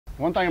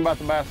One thing about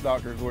the Bass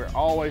Doctor is we're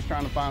always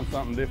trying to find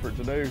something different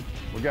to do.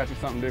 We got you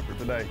something different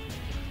today.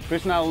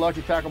 Fishing out of the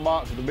Lucky Tackle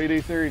Box with the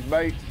BD Series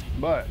baits,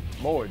 but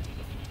Boyd,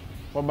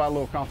 what about a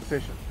little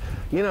competition?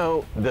 You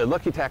know, the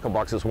Lucky Tackle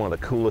Box is one of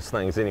the coolest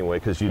things anyway,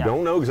 because you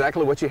don't know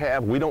exactly what you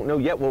have. We don't know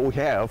yet what we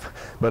have,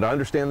 but I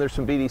understand there's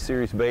some BD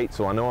Series bait,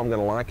 so I know I'm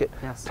going to like it.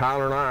 Yes.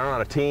 Tyler and I are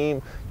on a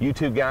team. You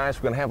two guys,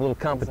 we're going to have a little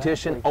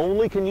competition. Exactly.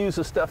 Only can use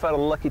the stuff out of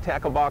the Lucky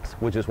Tackle Box,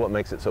 which is what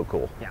makes it so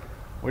cool. Yeah.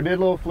 We did a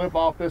little flip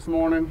off this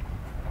morning.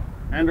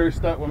 Andrew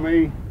stuck with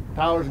me.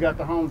 Tyler's got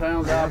the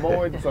hometown guy,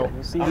 Boyd, so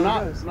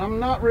I'm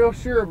not real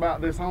sure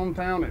about this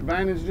hometown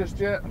advantage just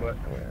yet, but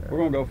we're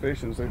gonna go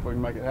fishing and see if we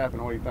can make it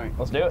happen. What do you think?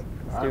 Let's do it.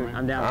 Let's do it.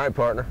 I'm down. All right,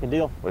 partner. Good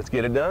deal. Let's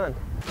get it done.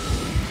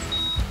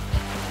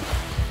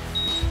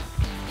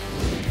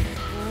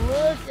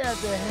 Look at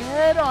the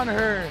head on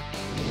her.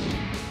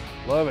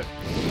 Love it.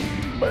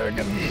 Big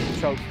and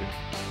choked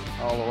it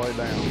all the way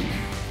down.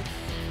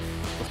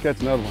 Let's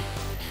catch another one.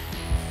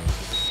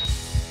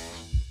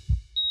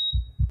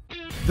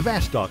 The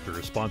Bass Doctor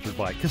is sponsored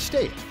by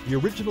Castella, the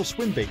original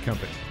swim bait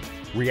company.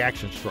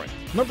 Reaction Strike,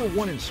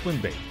 #1 in swim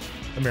baits.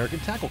 American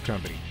Tackle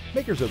Company,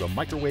 makers of the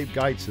microwave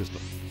guide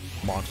system.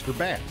 Monster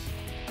Bass.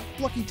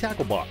 Lucky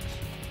Tackle Box.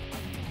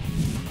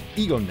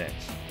 Ego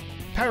Nets.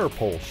 Power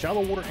Pole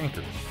shallow water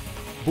anchors.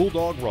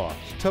 Bulldog rods,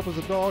 tough as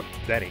a dog,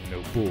 that ain't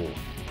no bull.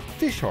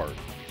 Fish Hard,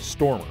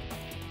 Stormer.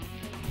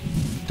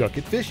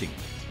 Duckett Fishing,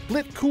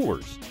 Lit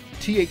Coolers,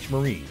 TH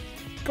Marine,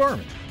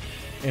 Garmin,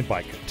 and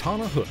by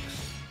Katana Hooks.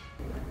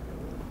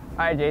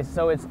 All right, Jason,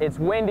 so it's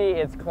windy,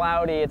 it's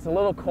cloudy, it's a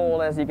little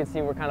cold. As you can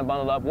see, we're kind of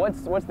bundled up.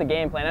 What's the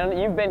game plan? I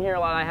know you've been here a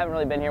lot, I haven't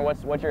really been here.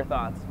 What's your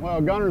thoughts?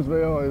 Well,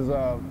 Guntersville is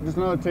just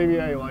another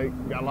TVA lake.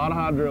 Got a lot of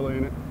hydrilla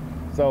in it.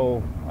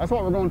 So that's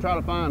what we're going to try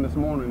to find this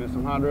morning, is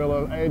some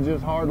hydrilla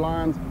edges, hard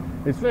lines.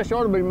 These fish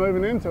ought to be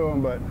moving into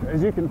them, but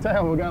as you can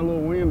tell, we got a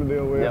little wind to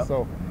deal with. Yep.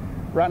 So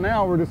right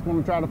now, we're just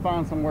going to try to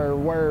find somewhere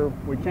where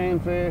we can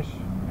fish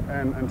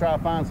and try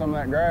to find some of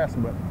that grass.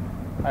 But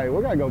hey,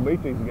 we got to go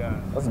beat these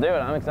guys. Let's do it,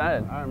 I'm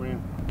excited. All right,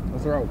 man.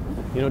 Let's roll.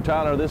 You know,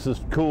 Tyler, this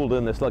is cool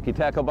doing this Lucky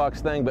Tackle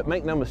Box thing, but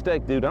make no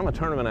mistake, dude, I'm a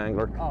tournament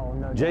angler. Oh,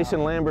 no doubt.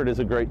 Jason Lambert is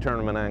a great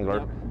tournament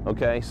angler.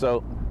 Okay,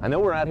 so I know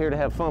we're out here to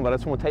have fun, but I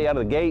just want to tell you out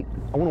of the gate,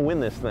 I want to win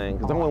this thing,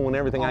 because I want to win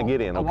everything I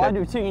get in, okay? Well, I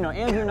do too. You know,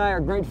 Andrew and I are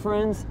great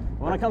friends.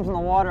 When it comes in the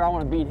water, I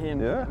want to beat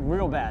him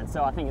real bad.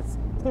 So I think it's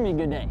going to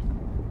be a good day.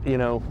 You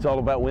know, it's all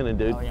about winning,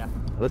 dude. Oh, yeah.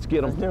 Let's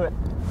get them. Let's do it.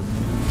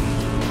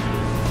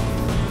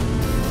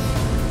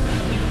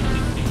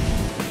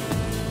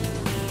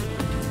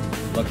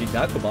 Lucky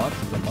Tackle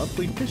Box is a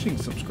monthly fishing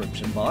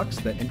subscription box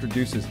that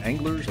introduces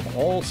anglers of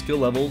all skill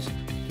levels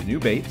to new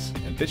baits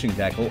and fishing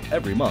tackle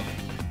every month.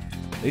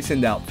 They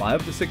send out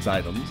 5 to 6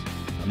 items,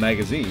 a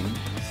magazine,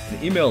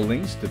 and email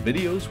links to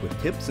videos with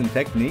tips and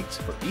techniques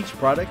for each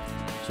product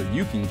so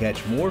you can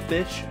catch more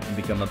fish and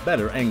become a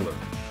better angler.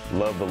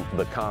 Love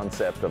the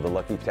concept of the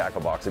Lucky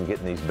Tackle Box and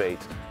getting these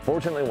baits.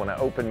 Fortunately, when I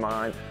opened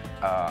mine,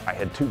 I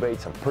had 2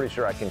 baits. I'm pretty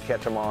sure I can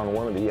catch them on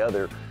one or the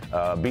other.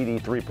 BD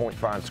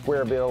 3.5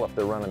 square bill if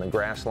they're running the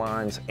grass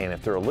lines, and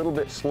if they're a little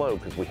bit slow,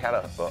 because we had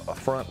a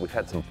front, we've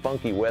had some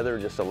funky weather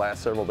just the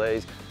last several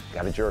days,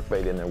 got a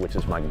jerkbait in there, which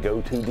is my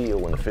go-to deal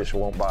when the fish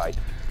won't bite.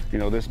 You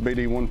know, this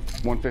BD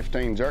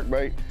 115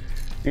 jerkbait,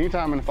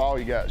 anytime in the fall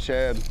you got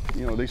shad,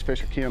 you know, these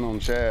fish are keen on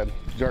shad,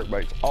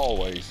 jerkbait's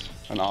always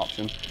an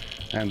option.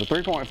 And the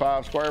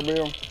 3.5 square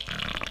bill,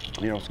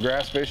 you know, it's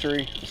grass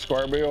fishery, the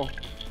square bill,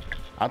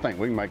 I think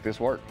we can make this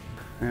work.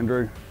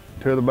 Andrew,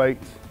 2 of the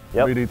baits,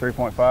 BD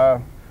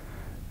 3.5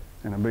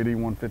 and a BD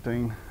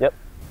 115. Yep.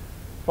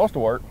 Supposed to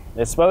work.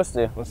 It's supposed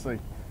to. Let's see.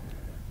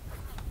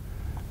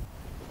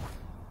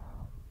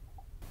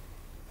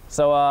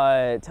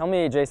 So tell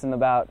me, Jason,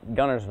 about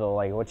Guntersville,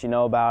 like what you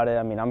know about it.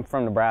 I mean, I'm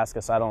from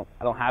Nebraska, so I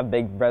don't have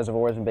big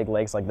reservoirs and big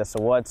lakes like this.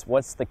 So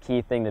what's the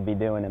key thing to be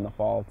doing in the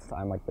fall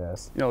time like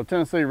this? You know, the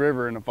Tennessee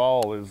River in the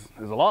fall is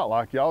a lot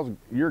like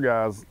your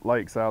guys'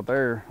 lakes out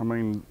there. I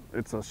mean,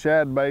 it's a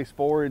shad-based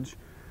forage,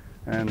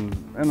 and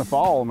in the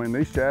fall, I mean,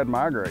 these shad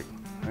migrate,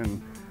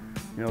 and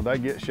you know, they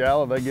get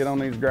shallow, they get on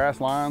these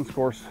grass lines. Of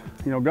course,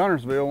 you know,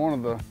 Guntersville, one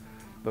of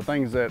the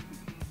things that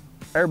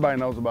everybody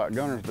knows about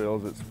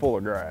Guntersville is it's full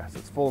of grass.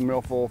 It's full of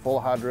milfoil, full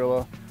of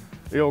hydrilla,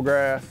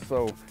 eelgrass.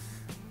 So,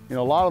 you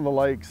know, a lot of the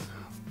lakes,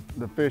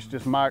 the fish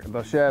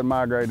the shad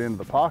migrate into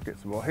the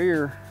pockets. Well,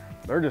 here,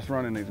 they're just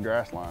running these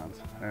grass lines.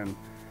 And,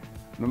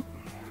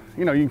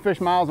 you know, you can fish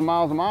miles and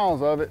miles and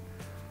miles of it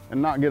and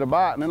not get a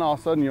bite, and then all of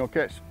a sudden you'll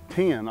catch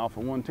 10 off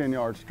of one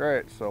 10-yard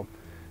stretch. So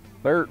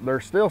they're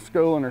still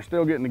schooling, they're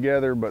still getting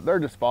together, but they're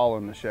just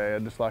following the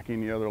shad, just like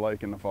any other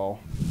lake in the fall.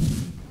 You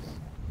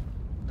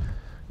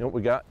know what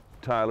we got,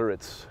 Tyler?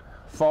 It's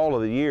fall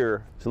of the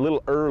year. It's a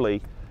little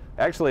early.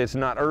 Actually, it's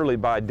not early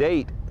by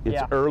date.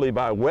 It's early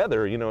by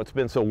weather. You know, it's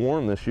been so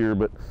warm this year,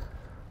 but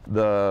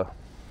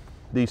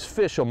these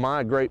fish will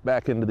migrate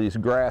back into these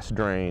grass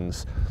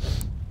drains.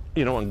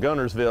 You know, in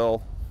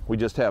Guntersville, we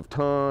just have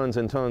tons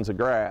and tons of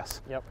grass.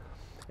 Yep.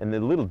 And the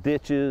little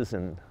ditches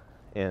and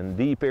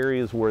deep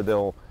areas where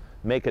they'll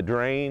make a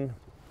drain,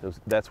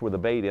 That's where the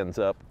bait ends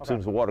up as soon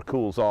as the water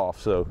cools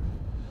off. So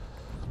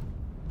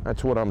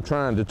that's what I'm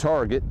trying to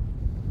target.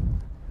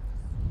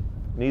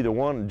 Neither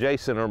one,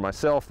 Jason or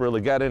myself,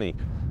 really got any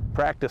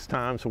practice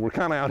time, so we're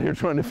kind of out here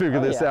trying to figure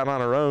this out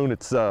on our own.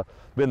 It's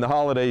been the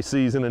holiday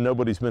season and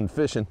nobody's been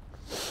fishing.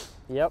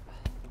 Yep.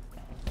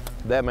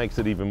 That makes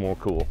it even more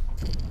cool.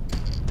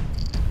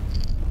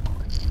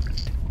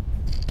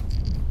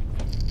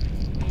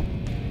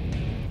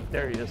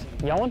 There he is.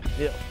 You got one?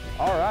 Yep.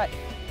 All right.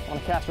 I'm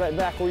gonna cast right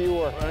back where you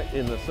were. Right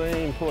in the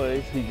same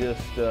place. He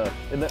just,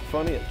 isn't that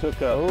funny? It took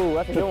Ooh,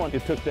 that's a good one.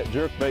 It took that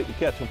jerk bait to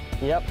catch him.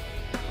 Yep.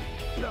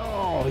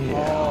 Oh,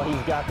 yeah. Oh,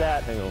 he's got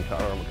that. Hang on,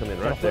 Tyler, I'm gonna come in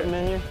Gonna right flip there.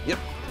 him in here? Yep.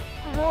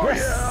 Oh,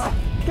 yeah.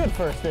 Good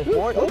first fish,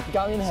 Boyd. Oh,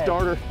 got me in the head.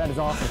 Starter. That is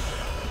awesome.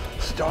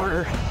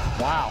 Starter.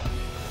 Wow.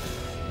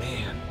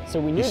 Man. So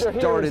we knew they're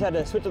here, we just had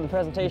to switch up the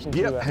presentation.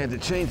 Yep, had to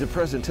change the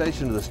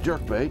presentation to this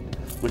jerk bait,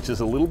 which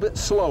is a little bit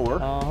slower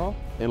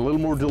and a little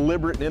more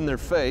deliberate in their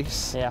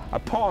face. Yeah. I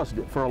paused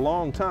it for a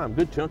long time.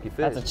 Good chunky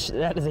fish.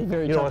 That is a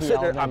very You know, I chunky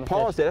sit there, I Alabama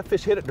paused fish. it. That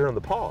fish hit it during the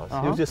pause.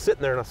 He was just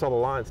sitting there and I saw the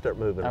line start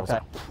moving. I was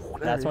Okay.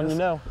 like, That's when you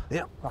know.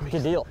 Yep.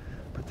 Good deal.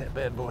 Put that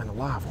bad boy in the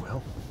live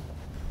well.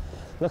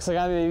 Looks like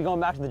I'm gonna be going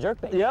back to the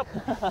jerk bait. Yep.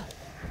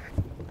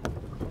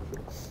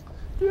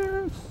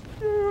 Yes,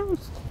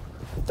 yes.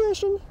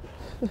 Fishing.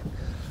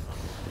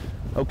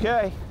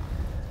 Okay.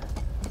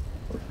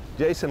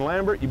 Jason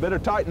Lambert, you better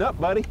tighten up,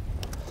 buddy.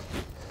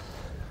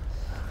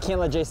 Can't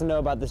let Jason know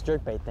about this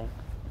jerk bait thing.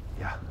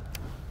 Yeah.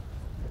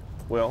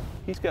 Well,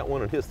 he's got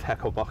one in his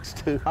tackle box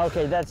too.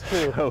 Okay, that's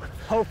true. So,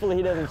 hopefully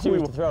he doesn't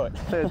choose to throw it.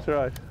 That's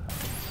right.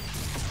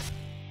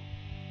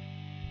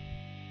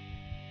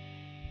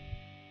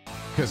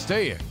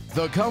 Castaic,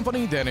 the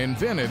company that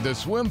invented the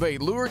swim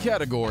bait lure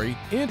category,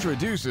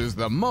 introduces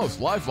the most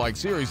lifelike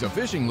series of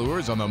fishing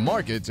lures on the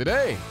market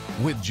today.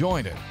 With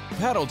jointed,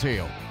 paddle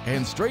tail,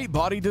 and straight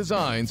body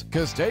designs,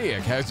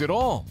 Castaic has it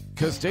all.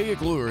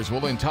 Castaic lures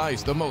will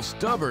entice the most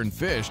stubborn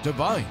fish to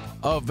bite.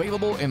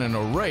 Available in an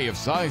array of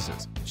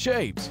sizes,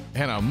 shapes,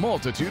 and a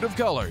multitude of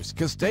colors,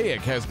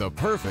 Castaic has the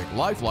perfect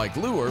lifelike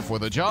lure for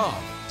the job.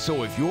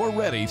 So if you're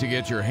ready to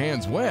get your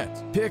hands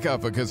wet, pick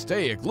up a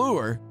Castaic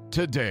lure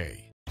today.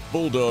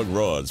 Bulldog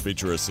rods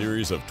feature a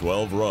series of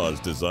 12 rods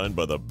designed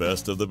by the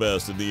best of the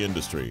best in the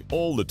industry.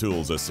 All the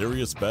tools a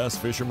serious bass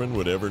fisherman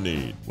would ever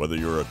need. Whether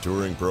you're a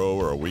touring pro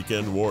or a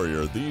weekend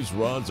warrior, these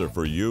rods are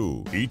for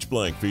you. Each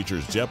blank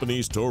features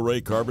Japanese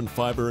Toray carbon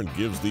fiber and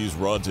gives these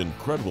rods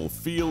incredible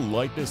feel,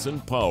 lightness,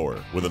 and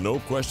power. With a no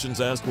questions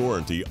asked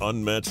warranty,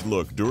 unmatched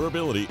look,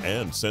 durability,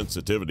 and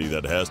sensitivity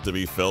that has to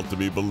be felt to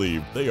be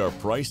believed, they are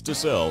priced to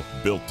sell,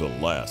 built to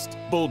last.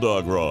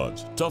 Bulldog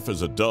rods, tough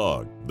as a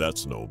dog,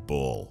 that's no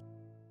bull.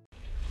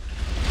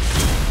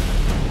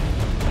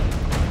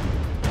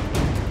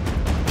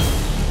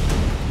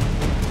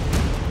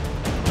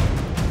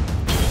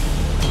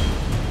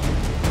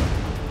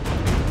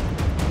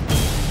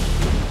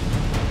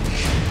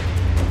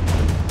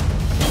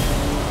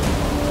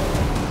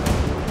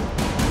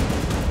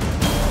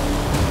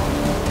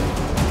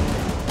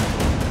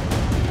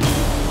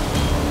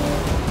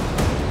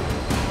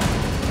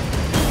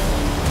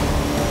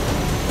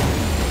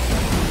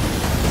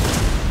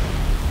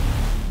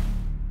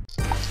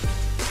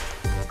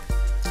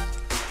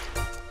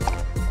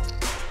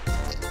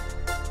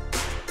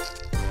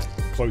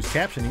 Closed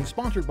captioning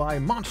sponsored by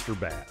Monster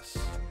Bass.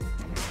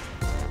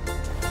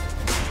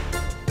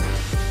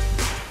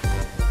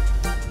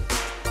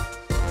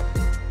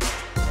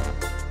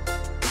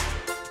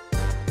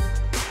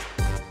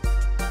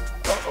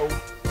 Uh-oh.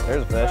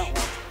 There's a fish.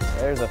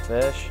 There's a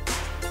fish.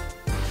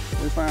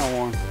 We found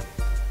one.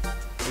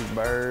 He's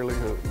barely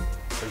hooked.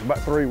 There's about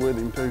 3 with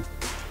him too.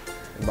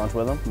 A bunch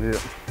with them? Yeah.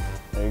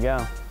 There you go.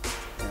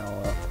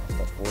 Now,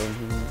 step forward.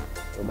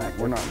 Go back.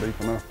 We're not deep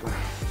enough to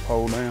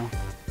hold down.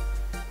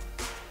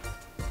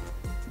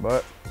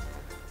 But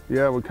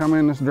yeah, we come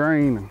in this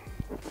drain and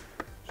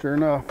sure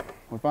enough,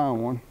 we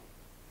found one.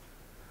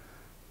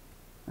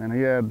 And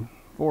he had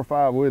 4 or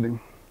 5 with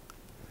him.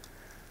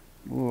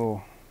 A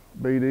little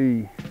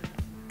BD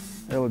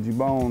elegy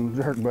bone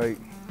jerkbait.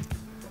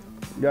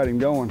 Got him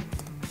going.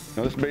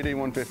 Now this BD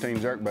 115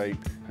 jerkbait,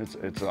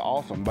 it's an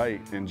awesome bait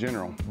in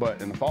general,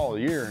 but in the fall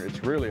of the year,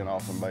 it's really an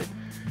awesome bait.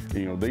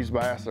 You know, these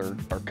bass are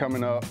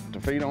coming up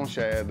to feed on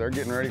shad. They're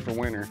getting ready for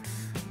winter.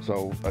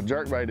 So a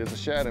jerkbait is a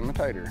shad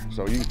imitator.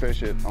 So you can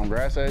fish it on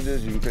grass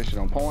edges, you can fish it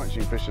on points,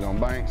 you can fish it on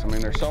banks. I mean,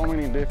 there's so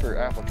many different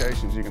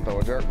applications you can throw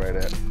a jerkbait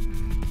at.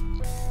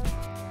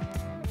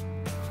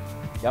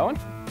 Got one?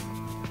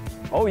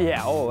 Oh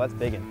yeah, oh that's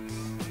big one.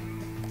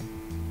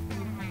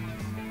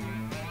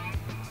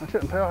 I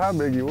couldn't tell how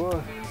big he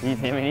was. I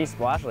mean, he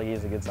splashed like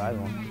he's a good size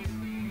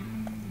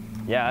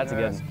one. Yeah, that's a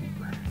good one.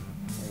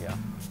 There you go.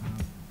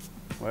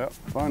 Well,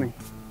 funny.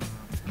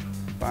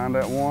 Find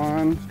that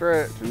one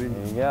stretch. And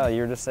There you go.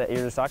 You were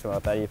just talking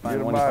about that. You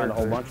find one, you find a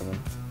whole bunch of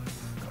them.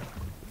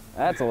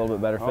 That's a little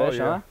bit better fish,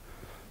 yeah. huh?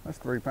 That's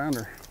a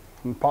 3-pounder.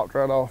 And popped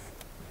right off.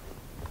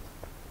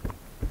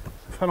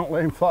 If I don't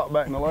let him flop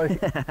back in the lake.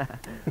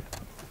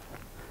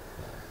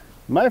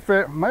 may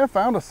have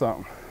found us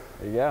something.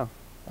 There you go.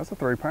 That's a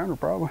 3-pounder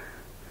probably.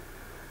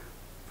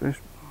 Fish,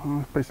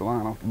 a piece of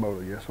line off the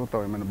boat, I guess. We'll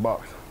throw him in the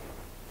box.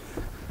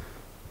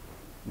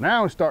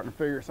 Now we're starting to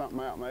figure something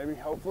out, maybe,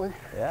 hopefully.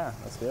 Yeah,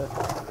 that's good.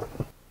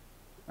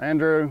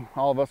 Andrew,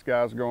 all of us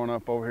guys growing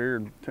up over here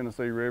in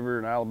Tennessee River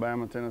and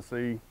Alabama,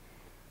 Tennessee,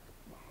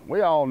 we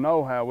all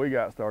know how we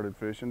got started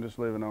fishing, just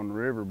living on the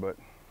river. But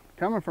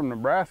coming from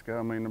Nebraska,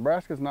 I mean,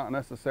 Nebraska's not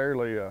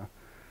necessarily a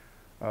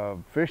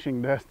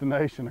fishing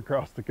destination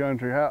across the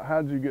country.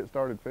 How'd you get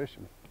started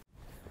fishing?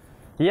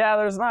 Yeah,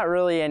 there's not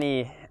really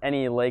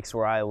any lakes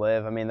where I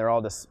live. I mean, they're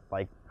all just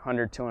like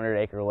 100, 200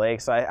 acre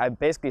lakes. I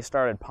basically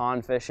started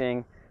pond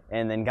fishing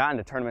and then got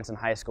into tournaments in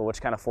high school,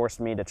 which kind of forced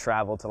me to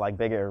travel to like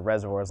bigger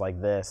reservoirs like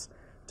this,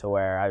 to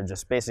where I would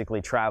just basically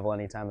travel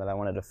anytime that I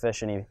wanted to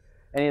fish any of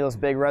those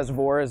big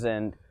reservoirs,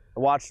 and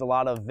watched a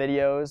lot of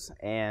videos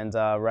and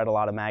read a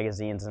lot of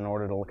magazines in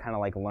order to kind of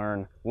like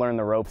learn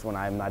the ropes when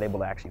I'm not able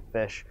to actually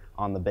fish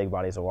on the big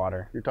bodies of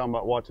water. You're talking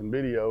about watching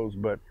videos,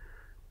 but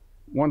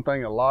one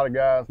thing a lot of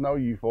guys know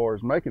you for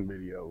is making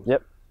videos.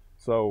 Yep.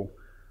 So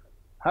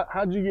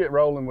how'd you get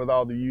rolling with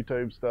all the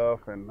YouTube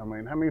stuff? And I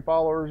mean, how many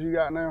followers you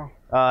got now?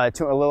 A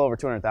little over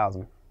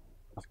 200,000.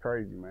 That's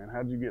crazy, man.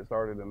 How'd you get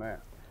started in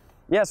that?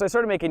 Yeah, so I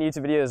started making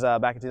YouTube videos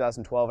back in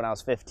 2012 when I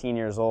was 15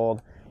 years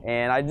old.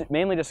 And I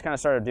mainly just kind of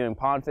started doing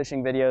pond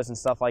fishing videos and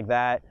stuff like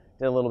that.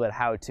 Did a little bit of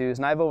how-tos,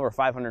 and I have over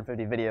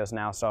 550 videos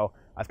now, so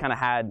I've kind of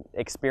had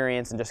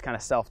experience and just kind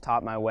of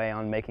self-taught my way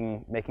on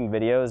making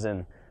videos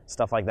and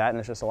stuff like that, and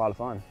it's just a lot of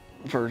fun.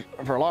 For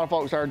a lot of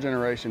folks our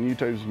generation,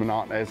 YouTube's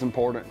not as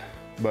important,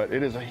 but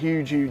it is a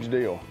huge, huge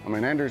deal. I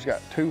mean, Andrew's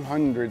got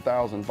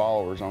 200,000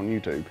 followers on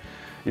YouTube.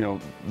 You know,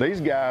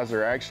 these guys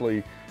are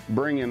actually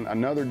bringing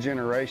another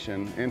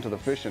generation into the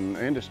fishing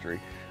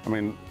industry. I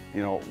mean,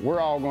 you know, we're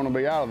all going to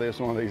be out of this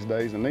one of these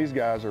days, and these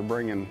guys are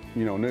bringing,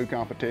 you know, new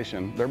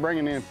competition. They're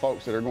bringing in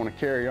folks that are going to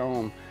carry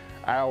on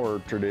our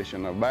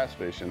tradition of bass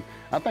fishing.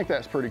 I think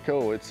that's pretty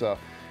cool. It's a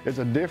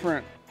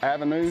different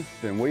avenue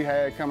than we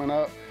had coming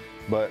up,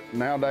 but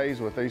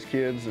nowadays with these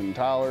kids and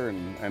Tyler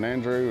and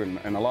Andrew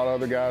and a lot of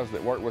other guys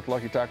that work with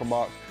Lucky Tackle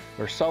Box,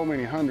 there's so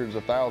many hundreds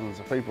of thousands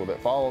of people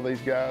that follow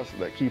these guys,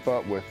 that keep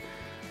up with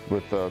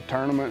the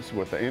tournaments,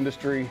 with the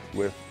industry,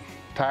 with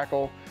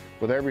tackle,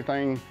 with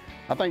everything.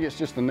 I think it's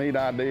just a neat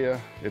idea.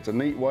 It's a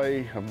neat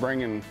way of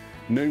bringing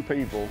new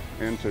people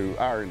into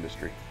our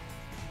industry.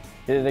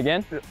 Hit it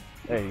again? Yep.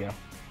 There you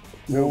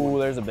go. Ooh,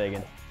 there's a big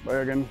one.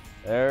 Big one.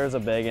 There's a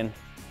big one.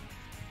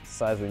 The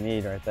size we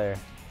need right there.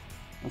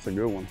 That's a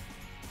good one.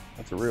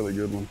 That's a really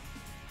good one.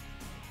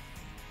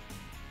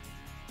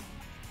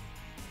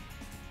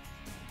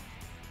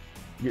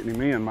 Getting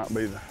him in might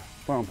be the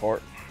fun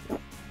part.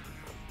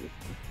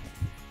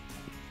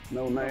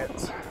 No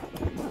nets.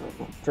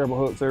 Treble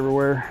hooks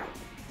everywhere.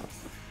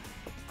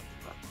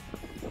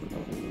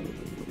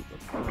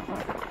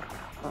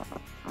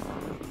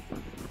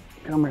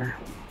 Come here.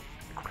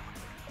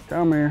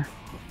 Come here.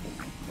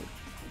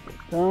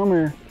 Come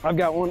here. I've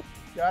got one.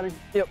 Got him?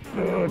 Yep.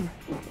 Good.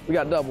 We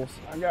got doubles.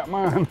 I got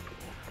mine.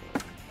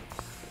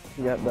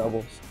 We got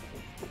doubles.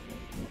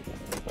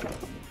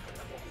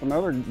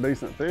 Another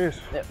decent fish.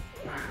 Yep.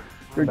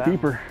 Good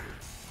keeper.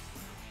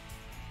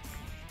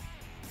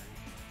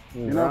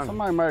 You know,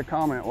 somebody made a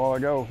comment a while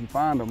ago, if you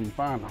find them, you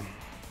find them.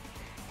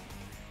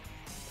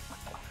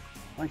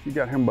 I think you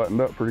got him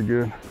buttoned up pretty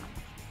good.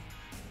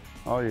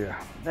 Oh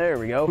yeah. There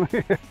we go.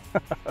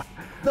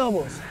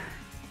 Doubles.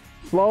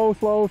 Slow,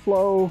 slow,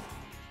 slow,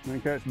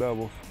 and catch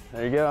doubles.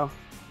 There you go.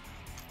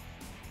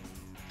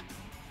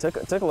 Took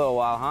a little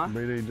while, huh?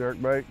 BD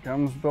jerkbait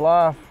comes to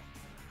life.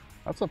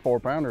 That's a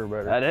 4-pounder or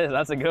better. That is,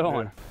 that's a good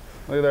one.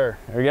 Look there.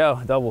 There we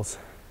go, doubles.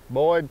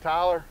 Boyd,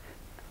 Tyler,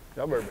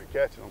 y'all better be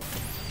catching them.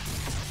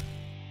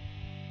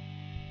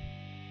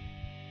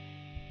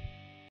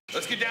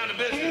 Let's get down to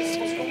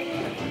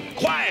business.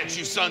 Quiet,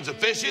 you sons of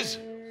fishes.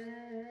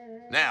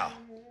 Now,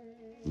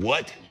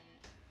 what?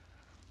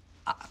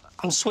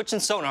 I'm switching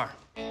sonar.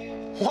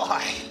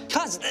 Why?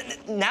 Cause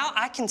now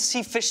I can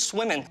see fish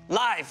swimming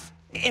live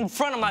in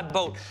front of my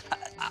boat.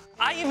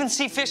 I even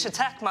see fish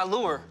attack my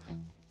lure.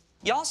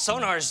 Y'all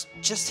sonar's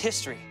just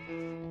history.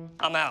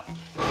 I'm out.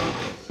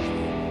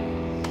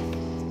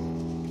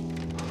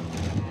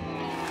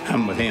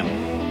 I'm with him.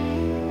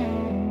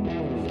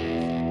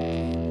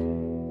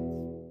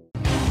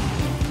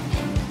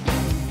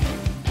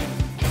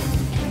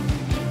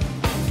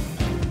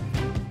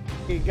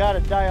 You got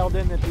it dialed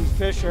in that these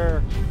fish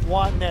are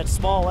wanting that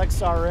small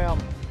XRM.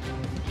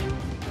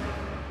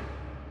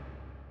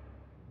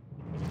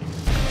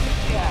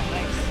 Yeah,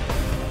 thanks.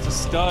 It's a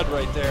stud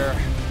right there.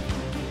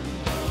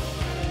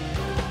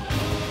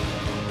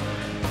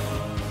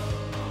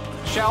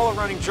 Shallow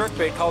running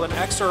jerkbait called an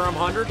XRM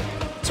 100.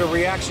 It's a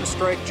reaction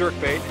strike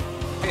jerkbait.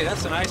 Hey,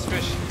 that's a nice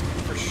fish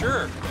for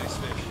sure. Nice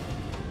fish.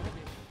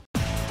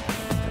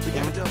 We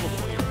got a double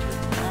for you.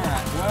 All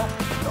right, well,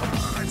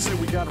 I'd say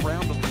we got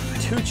around them.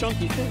 2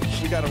 chunky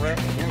fish. We got around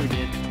them. Yeah, we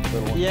did.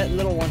 Little one. Yeah,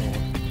 little one.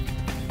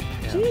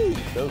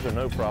 Yeah, those are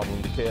no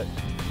problem to catch.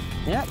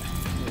 Yep.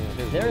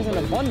 There's an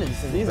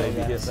abundance of these little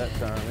Baby hit guys. that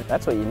time.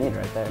 That's what you need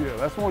right there. Yeah,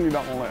 that's the one you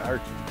don't want to let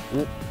hurt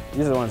you.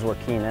 These are the ones we're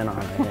keen in on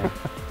right here.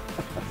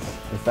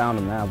 We found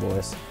them now,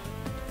 boys.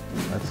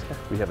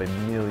 We have a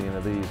million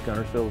of these.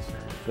 Guntersville's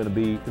going to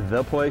be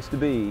the place to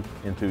be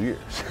in 2 years.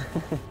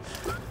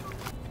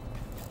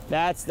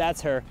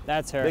 That's her.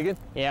 That's her. Biggin?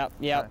 Yep,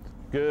 yep.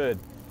 Good.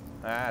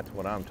 That's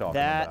what I'm talking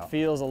about. That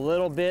feels a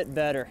little bit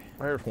better.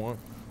 There's one.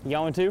 You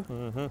going to?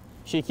 Mm-hmm.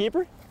 She a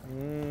keeper?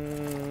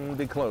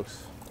 Be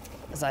close.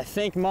 Because I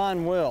think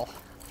mine will.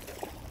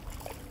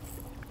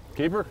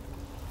 Keeper?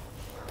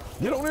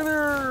 Get on in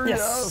there.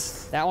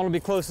 Yes. That one will be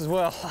close as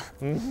well.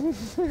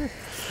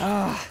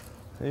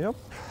 Yep.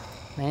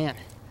 Man,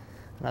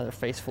 another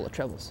face full of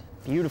trebles.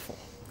 Beautiful.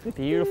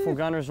 Beautiful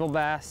Guntersville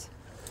bass.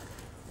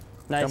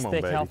 Nice, Come on,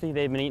 thick, baby. healthy.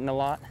 They've been eating a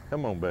lot.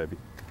 Come on, baby.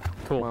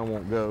 Cool. Mine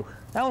won't go.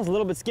 That one's a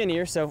little bit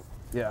skinnier, so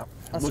Yeah.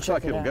 let's Looks check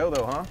like it it'll out. go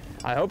though, huh?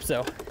 I hope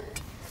so.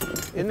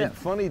 Isn't that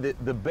funny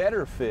that the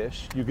better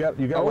fish, you got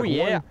Oh, like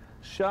yeah. one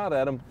shot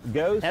at them,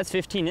 goes? That's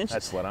 15 inches.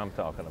 That's what I'm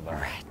talking about. All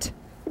right.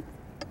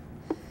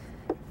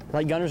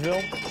 Like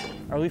Guntersville,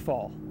 early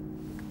fall.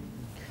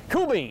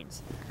 Cool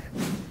beans.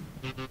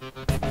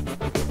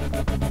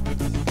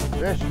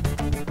 Fish.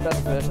 That's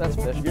a fish, that's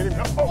a fish. Get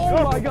him.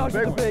 Oh my gosh,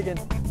 big it's a one. big one.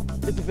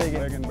 It's a big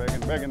one.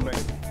 Begging.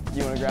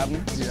 You want to grab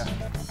him? Yeah.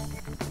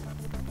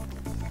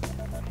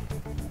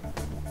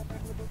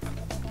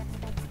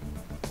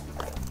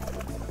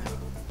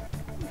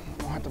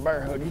 I'll have to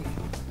bear hug you.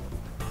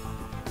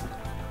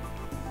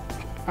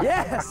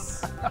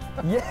 Yes!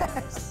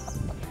 Yes!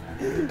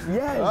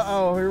 Yes!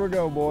 Uh-oh, here we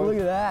go, boys. Look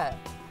at that.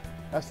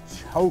 That's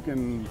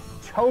choking it.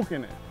 I'll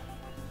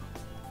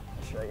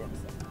show you.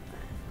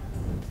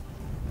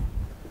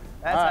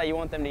 That's how you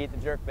want them to eat the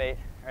jerkbait,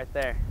 right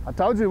there. I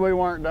told you we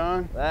weren't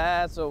done.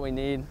 That's what we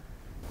need.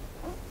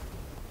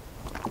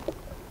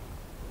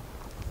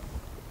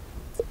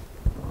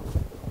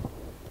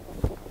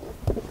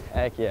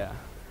 Heck yeah.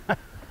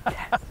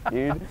 Yes,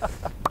 dude.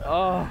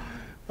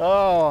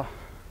 Oh,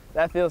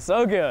 That feels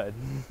so good.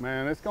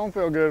 man, it's gonna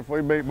feel good if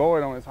we beat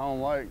Boyd on his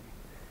home lake.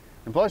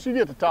 And plus, you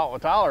get to talk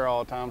with Tyler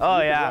all the time, so Oh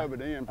you yeah. can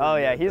rub it in. Oh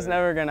pretty yeah. good He's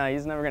there.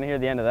 never gonna hear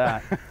the end of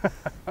that.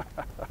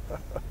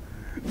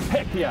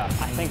 Heck yeah. I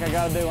think I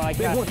got a big one. I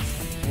Big got one.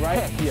 right.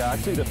 Heck yeah. I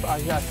see the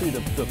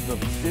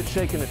it's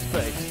shaking its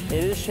face.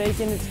 It is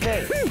shaking its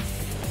face.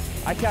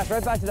 I cast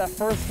right back to that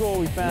first school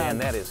we found. Man,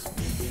 that is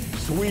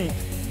sweet.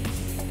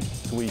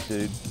 Sweet,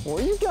 dude. Where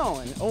are you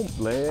going? Oh,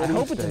 Let I him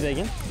hope it's a stay.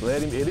 big one.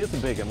 Let him, it is a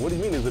big one. What do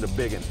you mean, is it a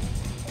big one?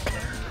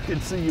 I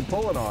can see you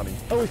pulling on him.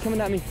 Oh, he's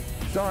coming at me.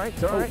 It's all right,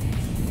 it's all right.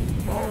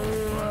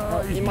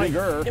 Oh, he's It might,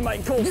 bigger. it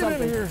might cool Get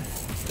something. in here.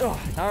 Oh,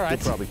 all right.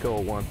 He'll probably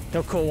call one.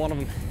 He'll cool one of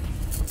them.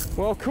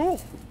 Well, cool.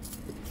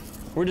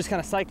 We're just kind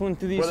of cycling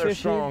through these Well, they're fish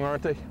strong, here.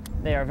 aren't they?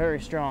 They are very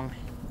strong.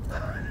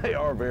 They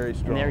are very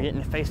strong. And they're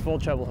getting a face full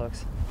of treble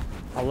hooks.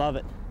 I love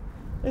it.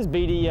 This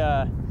BD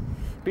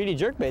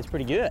jerkbait's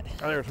pretty good.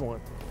 Oh, there's one.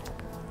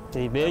 Is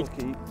he big? He'll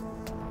keep.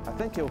 I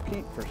think he'll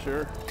keep for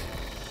sure.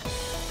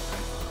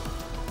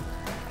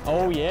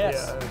 Oh, yes.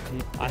 Yeah, he'll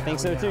keep. I think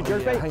so too. Yeah,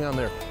 Jerkbait? hang on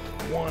there.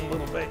 One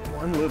little bait,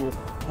 one little.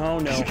 Oh,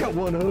 no. He's got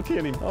one hook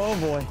in him. Oh,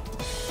 boy.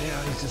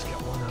 Yeah, he's just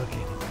got one hook in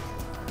him.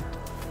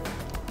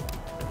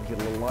 I'll get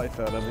a little life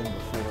out of him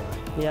before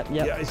I... Yep.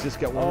 Yeah, he's just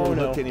got one Oh, little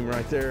no. hook in him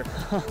right there.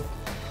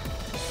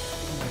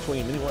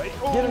 Swing him anyway.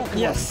 Oh, Get him. come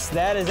Yes,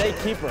 that is a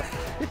keeper.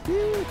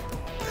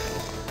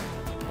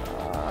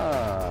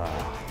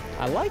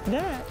 I like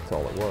that. That's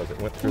all it was.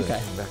 It went through Okay.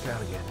 and came back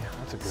out again. Yeah,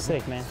 that's a good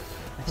Sick, one. man.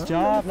 Nice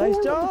job. Nice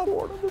job.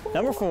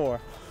 Number 4.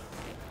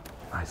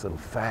 Nice little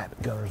fat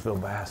Guntersville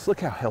bass.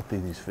 Look how healthy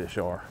these fish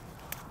are.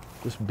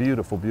 Just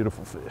beautiful,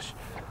 beautiful fish.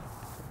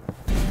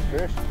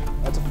 Fish.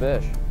 That's a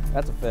fish.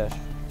 That's a fish.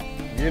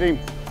 Get him.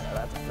 Yeah,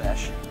 that's a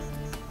fish.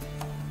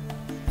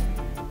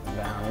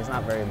 Down. He's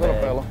not very Little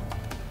big. fella.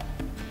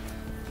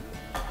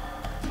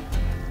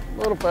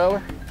 Little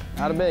fella.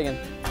 Not a big one.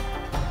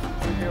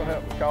 He'll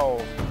help the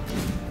cause.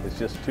 It's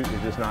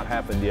just not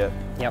happened yet,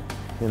 Yep.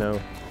 you know.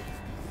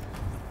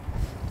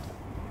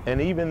 And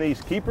even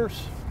these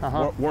keepers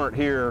weren't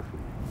here,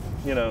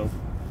 you know,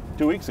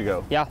 2 weeks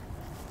ago. Yeah.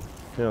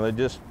 You know,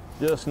 they're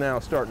just now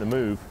starting to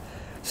move.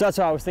 So that's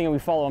why I was thinking we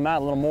follow them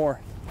out a little more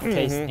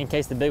in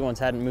case the big ones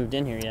hadn't moved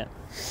in here yet.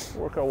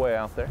 Work our way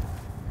out there.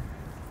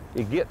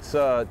 It gets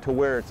to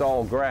where it's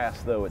all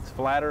grass, though. It's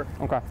flatter.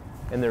 Okay.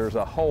 And there's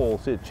a hole.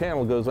 See, the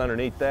channel goes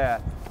underneath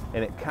that,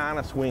 and it kind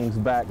of swings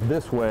back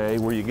this way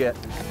where you get,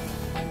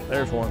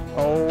 there's one.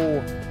 Oh,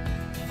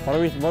 what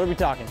are we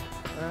talking?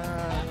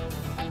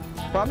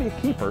 Probably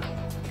a keeper.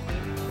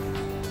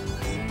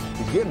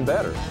 He's getting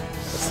better.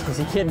 Is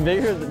he getting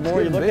bigger the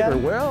more you Getting look bigger. at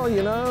him? Well,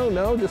 you know,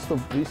 no, just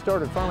he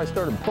finally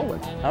started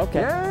pulling. Okay.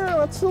 Yeah,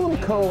 that's a little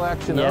coal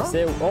action. Yes.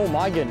 Huh? Oh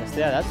my goodness.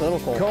 Yeah, that's a little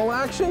cool. Coal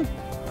action.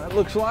 That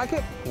looks like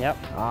it. Yep.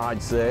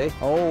 I'd say.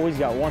 Oh, he's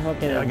got one hook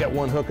in Yeah, I him. got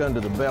one hook under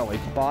the belly.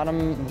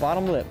 Bottom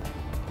lip.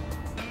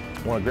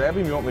 Want to grab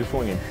him? You want me to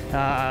swing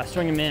him?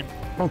 String him in.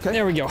 Okay.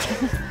 There we go.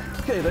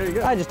 Okay, there you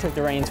go. I just took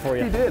the reins for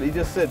you. He did. He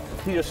just said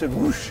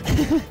whoosh.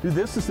 Dude,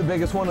 this is the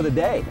biggest one of the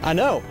day. I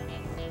know.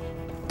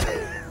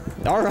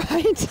 All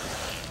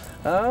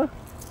right.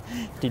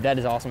 Dude, that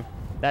is awesome.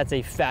 That's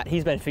a fat,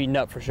 he's been feeding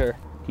up for sure.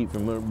 Keep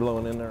from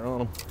blowing in there on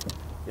them.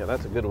 Yeah,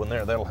 that's a good one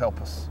there. That'll help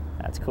us.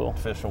 That's cool.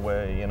 Fish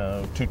away, you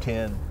know,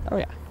 210. Oh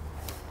yeah.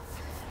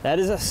 That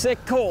is a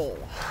sick coal.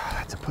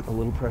 That's putting a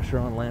little pressure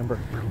on Lambert,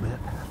 a little bit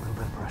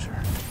of pressure.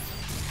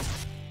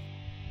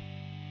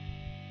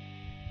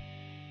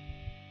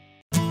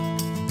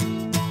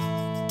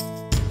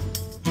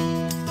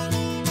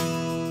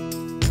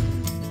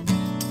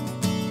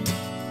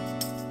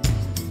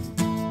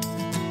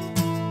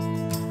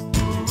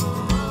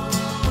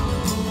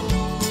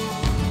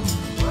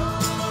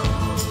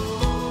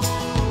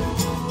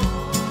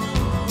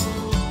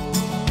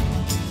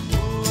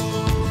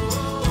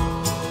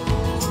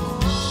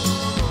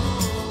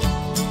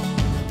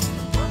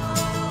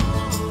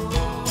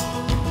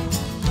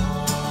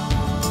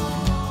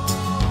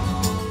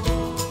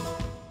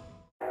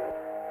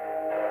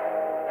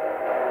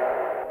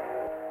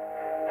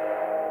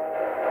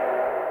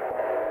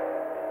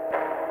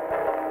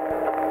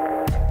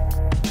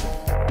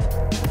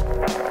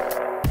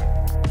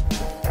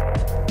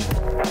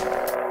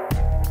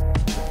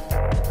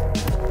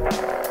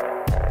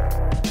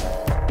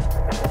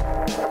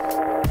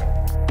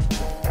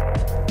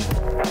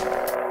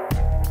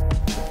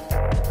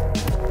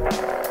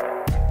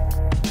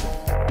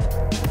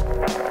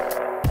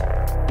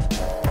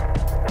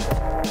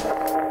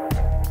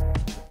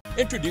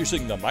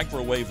 Introducing the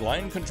Microwave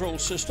Line Control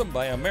System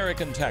by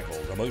American Tackle,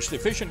 the most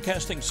efficient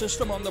casting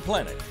system on the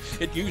planet.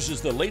 It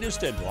uses the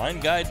latest in line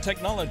guide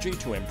technology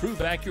to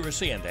improve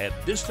accuracy and add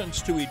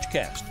distance to each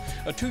cast.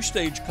 A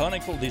two-stage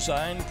conical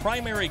design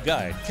primary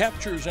guide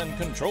captures and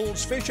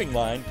controls fishing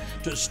line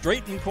to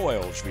straighten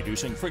coils,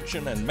 reducing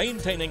friction and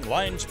maintaining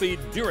line speed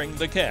during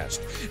the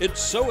cast.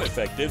 It's so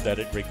effective that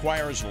it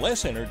requires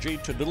less energy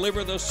to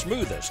deliver the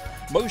smoothest,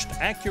 most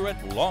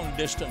accurate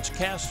long-distance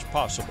casts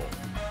possible.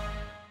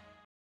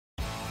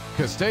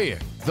 Castaic,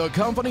 the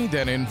company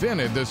that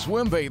invented the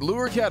swim bait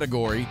lure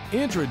category,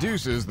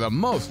 introduces the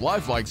most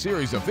lifelike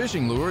series of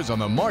fishing lures on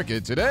the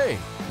market today.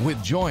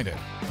 With jointed,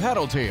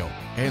 paddle tail,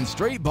 and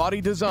straight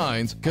body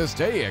designs,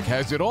 Castaic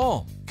has it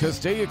all.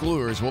 Castaic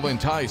lures will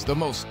entice the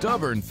most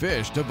stubborn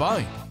fish to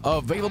bite.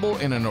 Available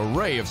in an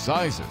array of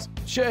sizes,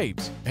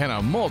 shapes, and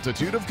a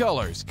multitude of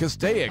colors,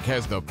 Castaic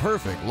has the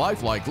perfect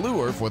lifelike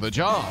lure for the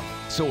job.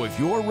 So if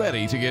you're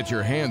ready to get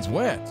your hands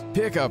wet,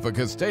 pick up a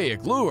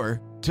Castaic lure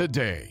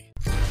today.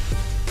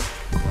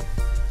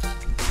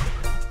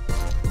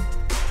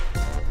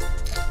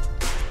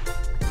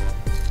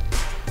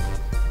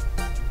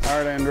 All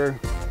right, Andrew,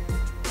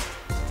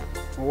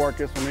 we'll work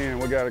this one in.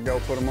 We got to go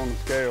put them on the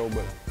scale,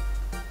 but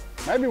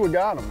maybe we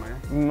got them, man.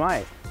 We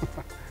might.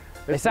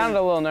 They sounded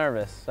a little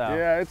nervous. So.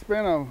 Yeah, it's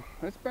been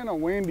a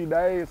windy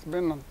day. It's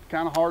been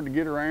kind of hard to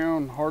get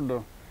around, hard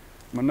to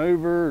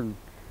maneuver,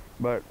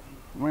 but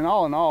I mean,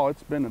 all in all,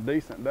 it's been a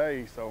decent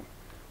day. So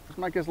let's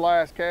make this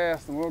last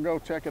cast, and we'll go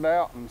check it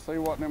out and see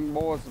what them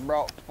boys have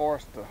brought for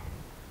us to.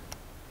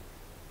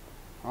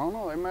 I don't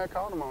know, they may have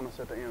caught them on us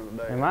at the end of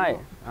the day. They might.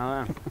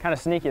 I don't know. Kind of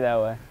sneaky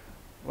that way.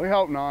 We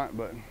hope not,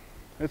 but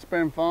it's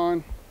been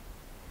fun.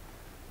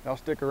 Y'all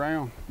stick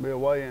around. Be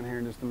away in here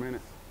in just a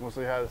minute. We'll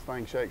see how this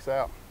thing shakes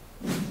out.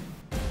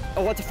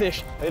 Oh, that's a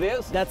fish. It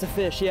is? That's a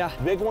fish, yeah.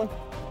 Big one?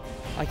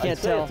 I can't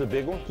tell. It's a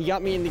big one. He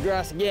got me in the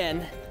grass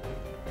again.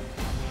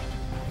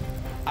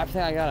 I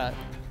think I got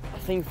a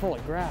thing full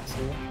of grass,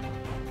 dude.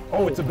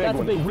 Oh, it's a big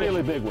one. Big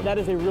really fish. big one. That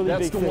is a really big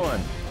fish. That's the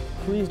one.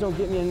 Please don't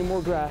get me any more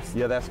grass.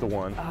 Yeah, that's the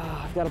one.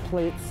 I've got to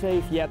play it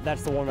safe. Yep,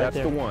 that's the one right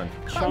there. That's the one.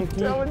 Chunky, I'm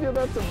telling you,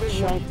 that's a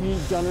big one. Chunky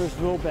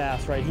Guntersville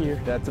bass right here.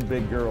 That's a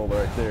big girl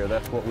right there.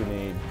 That's what we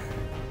need.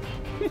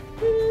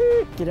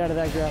 Get out of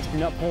that grass. Do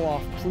not pull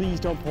off. Please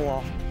don't pull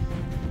off.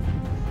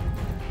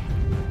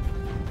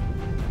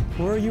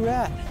 Where are you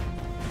at?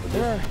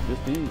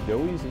 Just easy.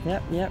 Go easy.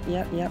 Yep.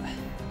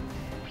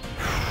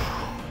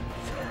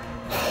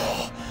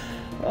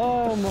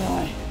 Oh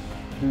my.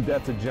 Dude,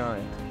 that's a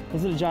giant.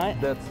 Is it a giant?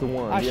 That's the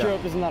one. I sure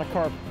hope this is not a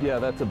carp. Yeah,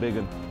 that's a big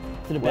one.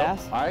 Is it a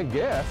bass? I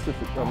guess.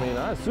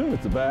 I assume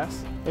it's a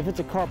bass. If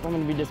it's a carp, I'm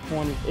gonna be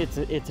disappointed.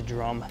 It's a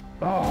drum.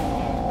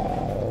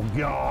 Oh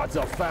God, it's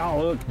a foul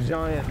hook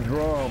giant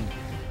drum.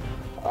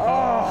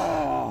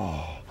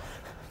 Oh,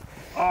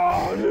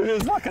 dude,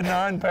 it's like a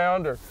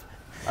 9-pounder.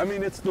 I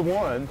mean, it's the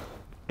one.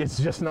 It's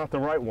just not the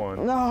right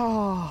one.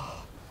 No.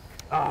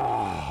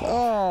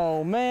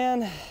 Oh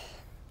man.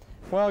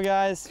 Well,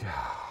 guys.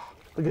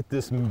 Look at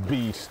this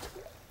beast.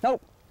 Nope.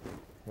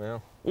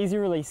 Well. Easy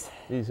release.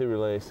 Easy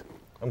release.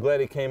 I'm glad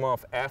he came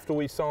off after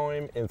we saw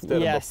him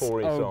instead of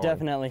before he saw him. Oh,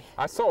 definitely.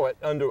 I saw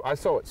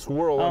it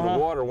swirl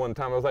underwater one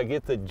time. I was like,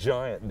 it's a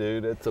giant,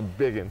 dude. It's a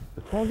big one.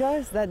 Well,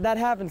 guys, that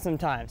happens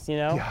sometimes, you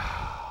know?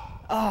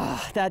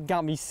 That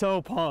got me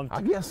so pumped.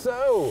 I guess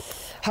so.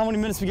 How many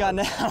minutes we got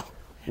now?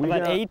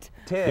 About 8?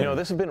 10. You know,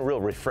 this has been real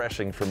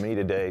refreshing for me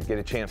today to get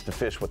a chance to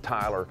fish with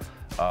Tyler.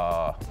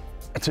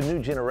 it's a new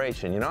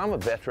generation. You know, I'm a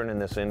veteran in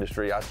this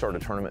industry. I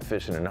started tournament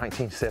fishing in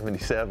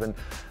 1977.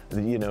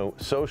 You know,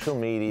 social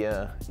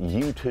media,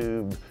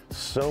 YouTube,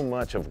 so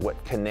much of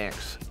what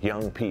connects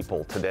young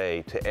people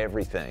today to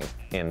everything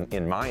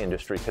in my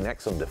industry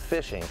connects them to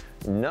fishing.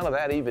 None of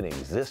that even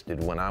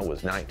existed when I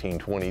was 19,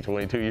 20,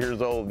 22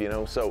 years old, you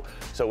know. So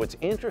it's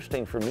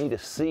interesting for me to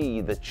see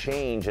the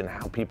change in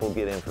how people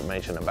get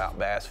information about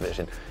bass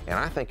fishing. And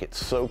I think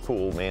it's so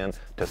cool, man,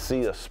 to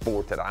see a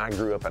sport that I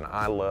grew up and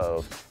I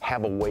love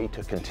have a way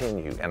to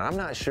continue. And I'm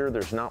not sure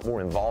there's not more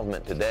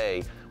involvement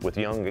today with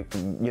young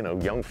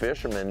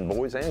fishermen,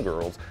 boys and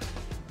girls,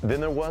 than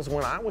there was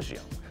when I was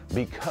young,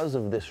 because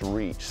of this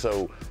reach.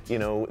 So, you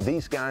know,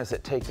 these guys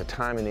that take the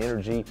time and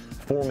energy,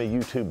 form a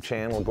YouTube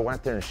channel, go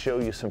out there and show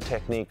you some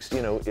techniques,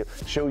 you know,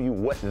 show you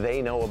what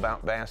they know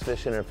about bass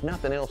fishing, and if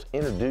nothing else,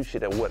 introduce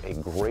you to what a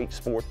great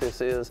sport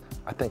this is.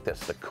 I think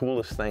that's the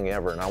coolest thing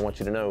ever, and I want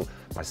you to know,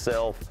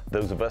 myself,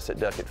 those of us at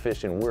Duckett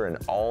Fishing, we're in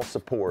all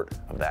support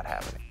of that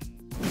happening.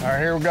 All right,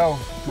 here we go.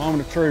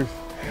 Moment of truth.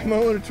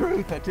 Moment of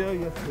truth, I tell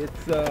you.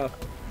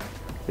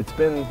 It's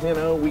been, you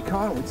know, we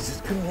caught it, we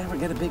just couldn't ever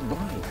get a big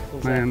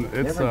bite. Man,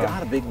 it's never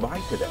got a big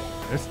bite today.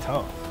 It's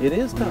tough. It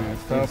is tough. Man,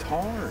 it's tough. It's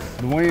hard.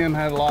 The wind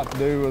had a lot to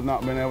do with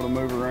not being able to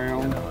move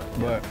around.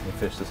 But we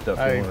fished the stuff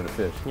hey, we wanted to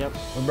fish. Yep.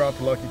 We brought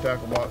the Lucky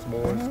Tackle Box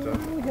boys to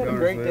we had a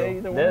great day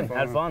either way.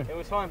 Had fun. It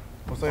was fun.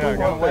 We'll see how it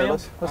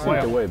goes. Let's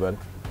look away, buddy.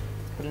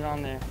 Put it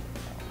on there.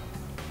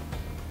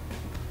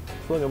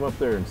 Swing them up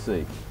there and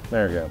see.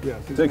 There we go. Yeah,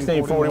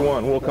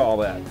 1641, we'll call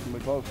that.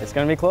 It's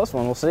going to be a close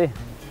one. We'll see.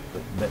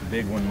 That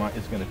big one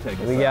is going to take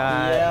us We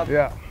got...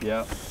 Yep.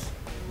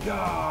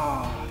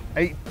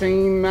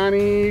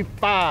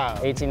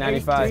 1895.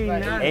 1895.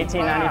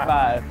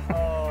 1895.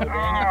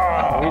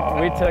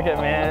 We took it,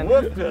 man.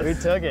 We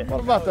took it.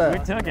 What about that?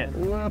 We took it.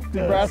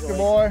 Nebraska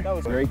boy. That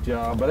was a great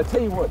job. But I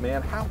tell you what,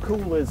 man, how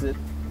cool is it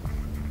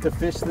to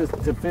fish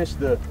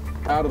the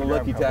out of the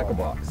Lucky Tackle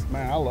Box?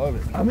 Man, I love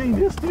it. I mean,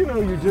 just, you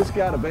know, you just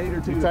got a bait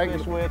or two to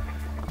fish with.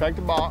 Take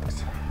the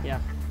box. Yeah.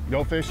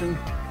 Go fishing.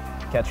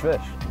 Catch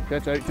fish.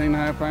 Catch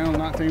 18.5 pounds,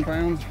 19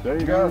 pounds. There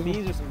you go.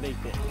 These are some big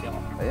fish,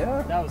 y'all.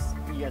 Yeah. That was,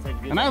 you guys had a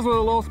good And that's with a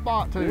little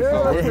spot too. Yeah,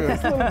 so we're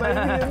that's a little baby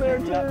in there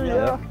too.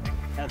 Yeah.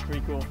 That's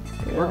pretty cool.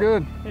 Yeah. We're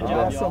good. Good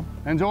job, y'all.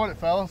 Enjoyed it,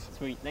 fellas.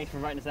 Sweet. Thanks for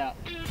inviting us out.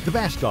 The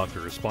Bass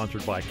Doctor is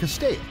sponsored by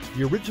Castaic,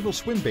 the original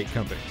swim bait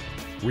company.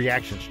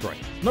 Reaction Strike,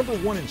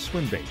 #1 in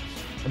swim baits.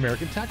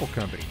 American Tackle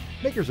Company,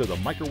 makers of the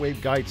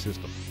microwave guide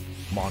system.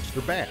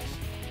 Monster Bass.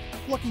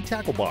 Lucky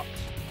Tackle Box.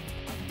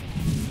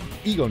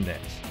 Ego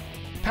Nets.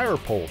 Power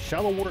Pole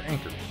shallow water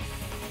anchors.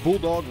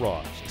 Bulldog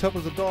rods, tough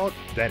as a dog,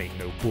 that ain't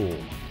no bull.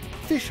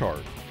 Fish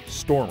Hard,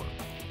 Stormer.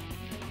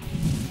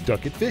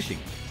 Duckett Fishing,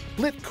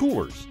 Lit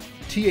Coolers,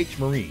 TH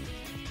Marine,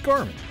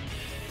 Garmin,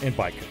 and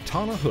by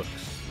Katana Hooks.